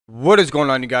What is going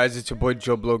on, you guys? It's your boy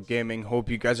JoeBlowGaming. Hope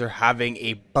you guys are having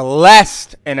a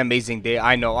blessed and amazing day.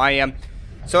 I know I am.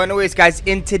 So anyways, guys,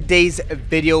 in today's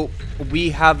video, we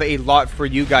have a lot for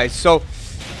you guys. So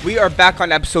we are back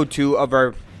on episode 2 of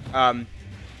our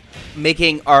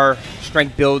making our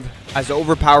strength build as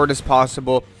overpowered as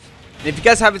possible. And if you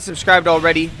guys haven't subscribed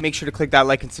already, make sure to click that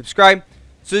like and subscribe.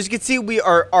 So as you can see, we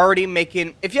are already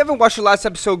making, if you haven't watched the last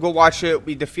episode, go watch it.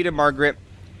 We defeated Margaret.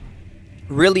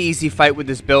 Really easy fight with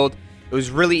this build. It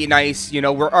was really nice. You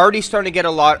know, we're already starting to get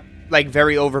a lot, like,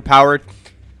 very overpowered.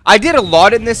 I did a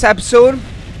lot in this episode,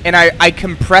 and I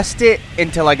compressed it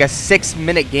into like a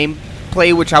 6-minute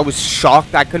gameplay, which I was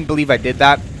shocked. I couldn't believe I did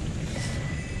that.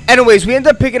 Anyways, we end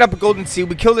up picking up a golden seed.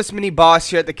 We kill this mini boss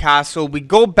here at the castle. We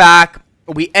go back.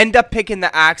 We end up picking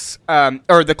the axe,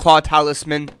 or the claw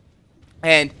talisman.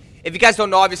 And if you guys don't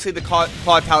know, obviously the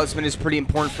claw talisman is pretty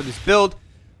important for this build.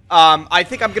 I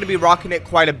think I'm going to be rocking it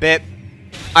quite a bit.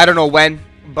 I don't know when,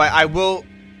 but I will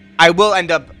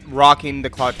end up rocking the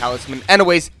claw talisman.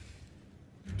 Anyways,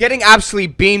 getting absolutely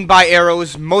beamed by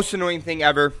arrows, most annoying thing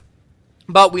ever.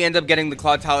 But we end up getting the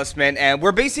claw talisman, and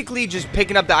we're basically just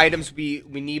picking up the items we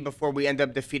need before we end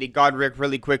up defeating Godric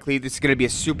really quickly. This is going to be a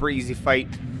super easy fight.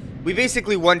 We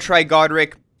basically one-try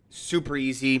Godric, super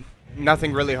easy,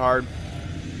 nothing really hard.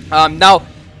 Now,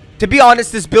 to be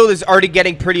honest, this build is already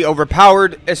getting pretty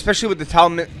overpowered, especially with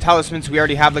the talismans we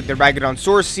already have, like the Ragadon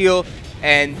Sword Seal,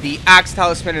 and the Axe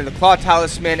Talisman, and the Claw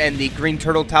Talisman, and the Green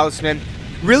Turtle Talisman.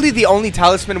 Really, the only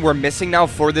talisman we're missing now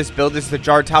for this build is the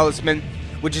Jar Talisman,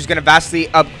 which is going to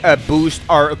vastly boost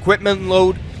our equipment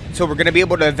load, so we're going to be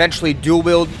able to eventually dual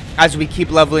wield as we keep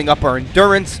leveling up our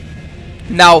endurance.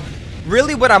 Now,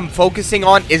 really what I'm focusing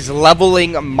on is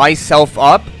leveling myself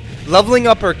up. Leveling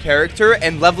up our character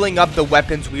and leveling up the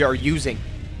weapons we are using.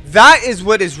 That is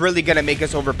what is really going to make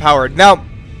us overpowered. Now,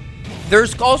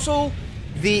 there's also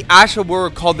the Asha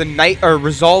Warrior called the Knight, or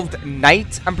Resolved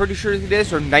Knight, I'm pretty sure it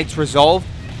is, or Knight's Resolve.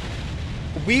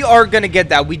 We are going to get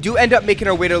that. We do end up making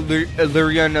our way to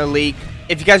Luriana Lake.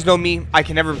 If you guys know me, I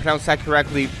can never pronounce that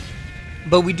correctly.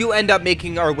 But we do end up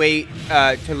making our way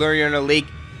to Luriana Lake.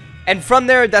 And from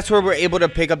there, that's where we're able to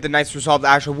pick up the Knight's Resolved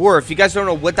Asha Warrior. If you guys don't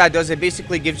know what that does, it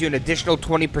basically gives you an additional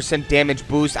 20% damage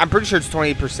boost. I'm pretty sure it's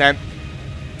 20%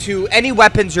 to any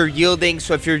weapons you're yielding.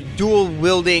 So if you're dual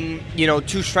wielding, you know,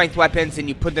 2 strength weapons and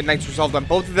you put the Knight's Resolved on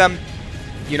both of them,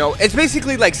 you know, it's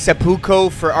basically like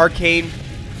seppuku for arcane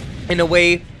in a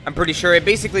way. I'm pretty sure it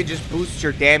basically just boosts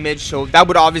your damage. So that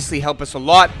would obviously help us a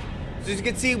lot. So as you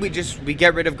can see, we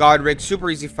get rid of Godric. Super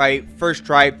easy fight, first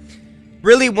try.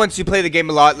 Really, once you play the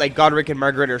game a lot, like Godric and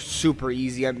Margaret are super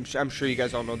easy. I'm sure you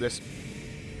guys all know this.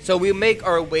 So we make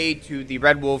our way to the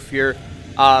Red Wolf here,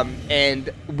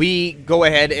 and we go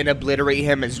ahead and obliterate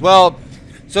him as well.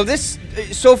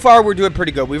 So far we're doing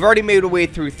pretty good. We've already made our way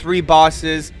through 3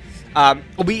 bosses.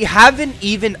 We haven't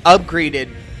even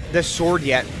upgraded the sword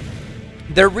yet.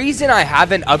 The reason I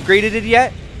haven't upgraded it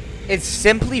yet, it's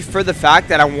simply for the fact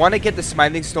that I want to get the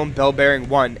Smiling Stone Bell Bearing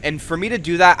 1. And for me to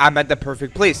do that, I'm at the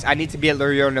perfect place. I need to be at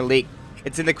Luriana Lake.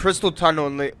 It's in the Crystal Tunnel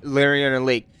in Luriana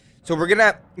Lake. So we're going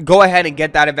to go ahead and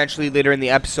get that eventually later in the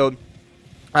episode.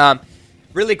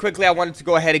 Really quickly, I wanted to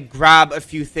go ahead and grab a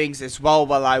few things as well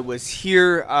while I was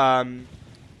here. I'm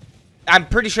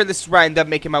pretty sure this is where I end up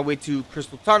making my way to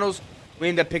Crystal Tunnels. We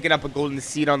end up picking up a golden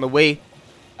seed on the way.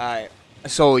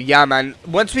 So yeah, man,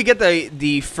 once we get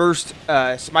the first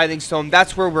Smiling Stone,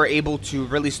 that's where we're able to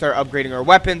really start upgrading our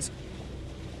weapons.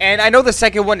 And I know the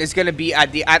second one is going to be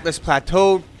at the Atlas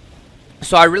Plateau,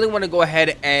 so I really want to go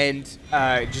ahead and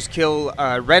just kill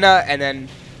Rena and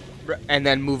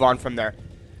then move on from there.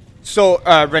 So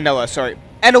Renella, sorry.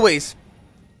 Anyways,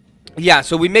 yeah,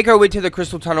 so we make our way to the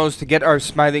Crystal Tunnels to get our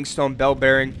Smiling Stone Bell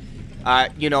Bearing.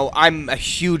 You know, I'm a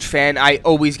huge fan. I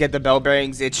always get the bell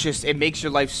bearings. It's just, it makes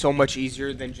your life so much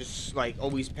easier than just like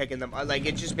always picking them. Like,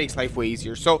 it just makes life way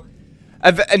easier. So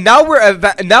now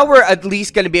we're at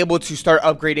least going to be able to start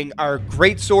upgrading our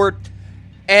greatsword.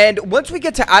 And once we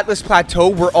get to Atlas Plateau,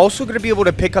 we're also going to be able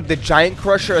to pick up the Giant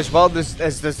Crusher as well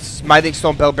as the Smiling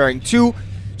Stone Bell Bearing 2.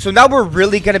 So now we're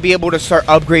really going to be able to start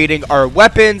upgrading our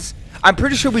weapons. I'm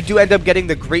pretty sure we do end up getting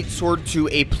the greatsword to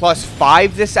a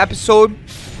 +5 this episode.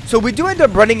 So we do end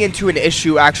up running into an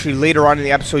issue actually later on in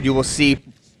the episode, you will see.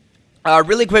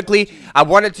 Really quickly, I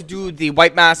wanted to do the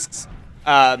White Masks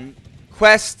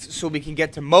quest so we can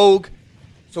get to Moog.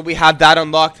 So we have that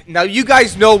unlocked. Now you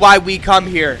guys know why we come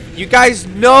here. You guys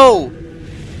know.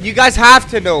 You guys have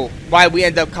to know why we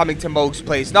end up coming to Moog's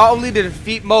place. Not only to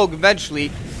defeat Moog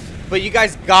eventually, but you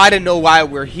guys gotta know why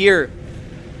we're here.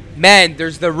 Man,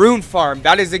 there's the rune farm.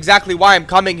 That is exactly why I'm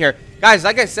coming here. Guys,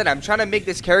 like I said, I'm trying to make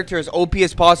this character as OP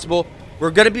as possible.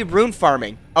 we're going to be rune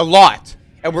farming a lot.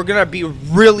 And we're going to be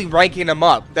really ranking them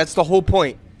up. That's the whole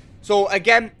point. So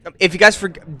again, if you guys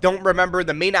don't remember,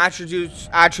 the main attributes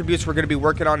we're going to be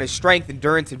working on is strength,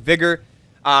 endurance, and vigor.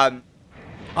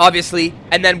 Obviously.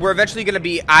 And then we're eventually going to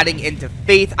be adding into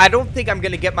faith. I don't think I'm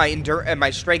going to get my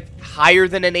my strength higher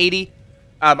than an 80.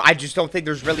 I just don't think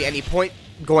there's really any point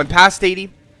going past 80.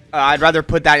 I'd rather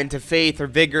put that into faith or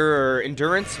vigor or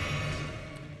endurance.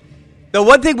 The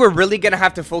one thing we're really going to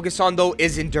have to focus on, though,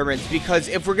 is endurance. Because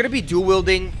if we're going to be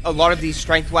dual-wielding a lot of these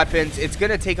strength weapons, it's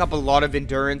going to take up a lot of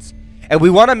endurance. And we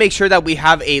want to make sure that we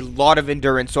have a lot of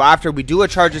endurance. So after we do a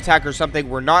charge attack or something,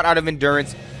 we're not out of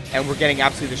endurance and we're getting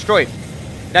absolutely destroyed.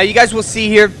 Now, you guys will see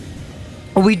here,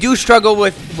 we do struggle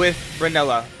with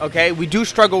Ranella, okay? We do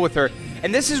struggle with her.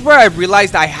 And this is where I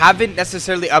realized I haven't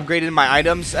necessarily upgraded my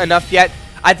items enough yet.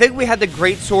 I think we had the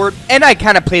great sword, and I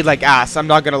kind of played like ass. I'm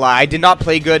not going to lie. I did not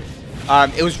play good.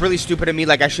 It was really stupid of me.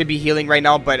 Like, I should be healing right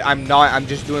now, but I'm not. I'm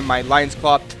just doing my Lion's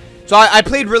Claw. So I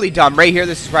played really dumb. Right here,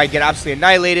 this is where I get absolutely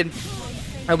annihilated.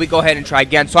 And we go ahead and try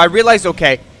again. So I realized,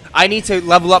 okay, I need to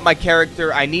level up my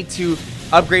character. I need to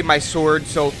upgrade my sword.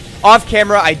 So off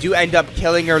camera, I do end up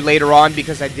killing her later on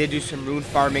because I did do some rune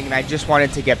farming. And I just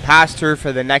wanted to get past her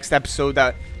for the next episode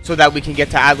so that we can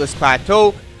get to Atlas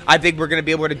Plateau. I think we're going to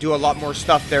be able to do a lot more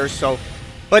stuff there. So...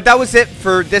 But that was it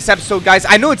for this episode, guys.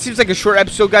 I know it seems like a short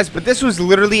episode, guys, but this was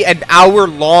literally an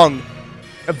hour-long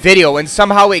video, and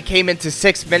somehow it came into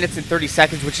 6 minutes and 30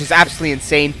 seconds, which is absolutely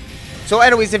insane. So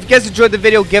anyways, if you guys enjoyed the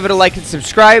video, give it a like and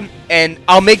subscribe, and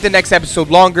I'll make the next episode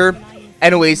longer.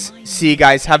 Anyways, see you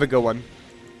guys. Have a good one.